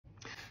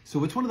So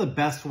what's one of the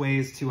best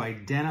ways to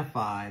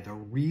identify the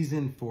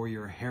reason for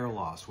your hair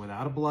loss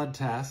without a blood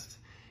test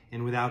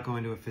and without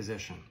going to a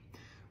physician?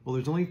 Well,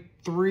 there's only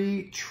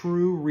 3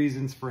 true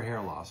reasons for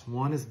hair loss.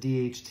 1 is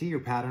DHT, or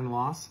pattern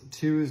loss,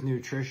 2 is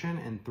nutrition,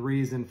 and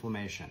 3 is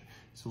inflammation.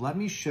 So let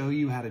me show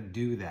you how to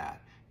do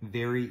that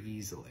very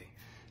easily.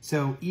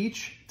 So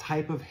each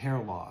type of hair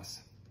loss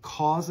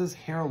causes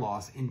hair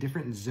loss in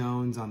different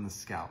zones on the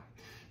scalp.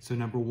 So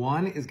number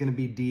 1 is gonna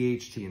be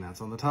DHT, and that's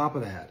on the top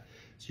of the head.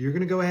 So you're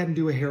gonna go ahead and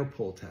do a hair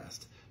pull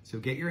test. So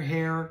get your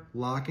hair,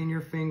 lock in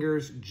your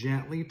fingers,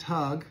 gently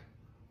tug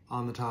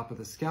on the top of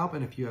the scalp,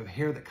 and if you have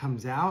hair that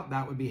comes out,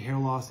 that would be hair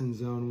loss in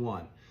zone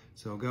 1.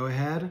 So go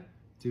ahead,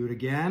 do it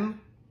again.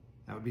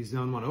 That would be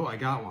zone 1. Oh, I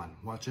got one,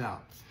 watch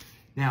out.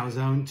 Now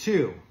zone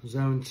 2.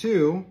 Zone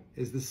 2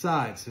 is the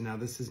side. So now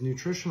this is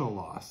nutritional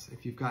loss.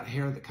 If you've got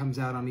hair that comes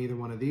out on either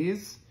one of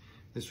these,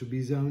 this would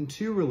be zone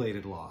 2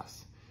 related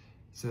loss.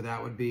 So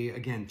that would be,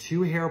 again,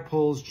 2 hair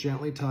pulls,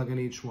 gently tug on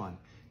each one.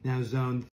 Now zone